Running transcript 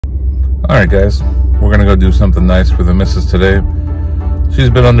Alright guys, we're gonna go do something nice for the missus today. She's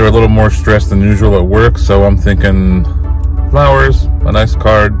been under a little more stress than usual at work, so I'm thinking flowers, a nice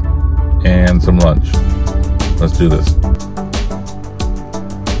card, and some lunch. Let's do this.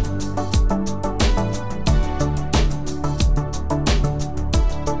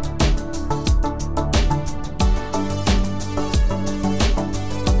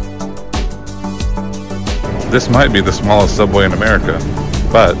 This might be the smallest Subway in America,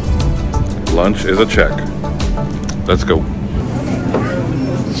 but lunch is a check. Let's go.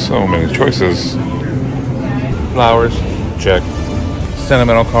 So many choices. Flowers, check.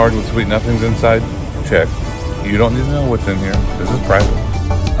 Sentimental card with sweet nothings inside, check. You don't need to know what's in here. This is private.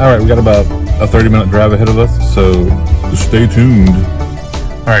 Alright, we got about a 30-minute drive ahead of us, so stay tuned.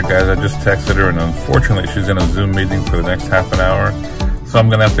 Alright guys, I just texted her and unfortunately she's in a Zoom meeting for the next half an hour. So I'm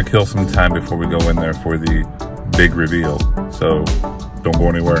gonna have to kill some time before we go in there for the big reveal. So don't go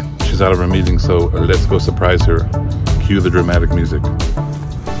anywhere. She's out of her meeting, so let's go surprise her. Cue the dramatic music.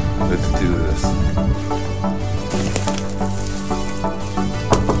 Let's do this.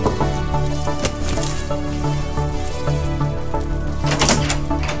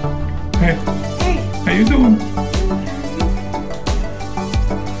 Hey. Hey. How you doing?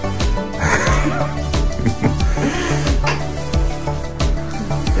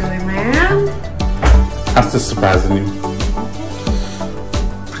 Silly man. How's this surprising you?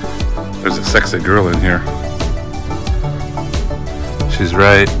 There's a sexy girl in here. She's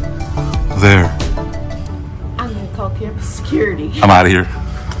right there. I'm gonna call campus security. I'm out of here.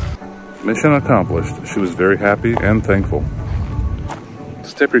 Mission accomplished. She was very happy and thankful.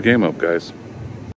 Step your game up, guys.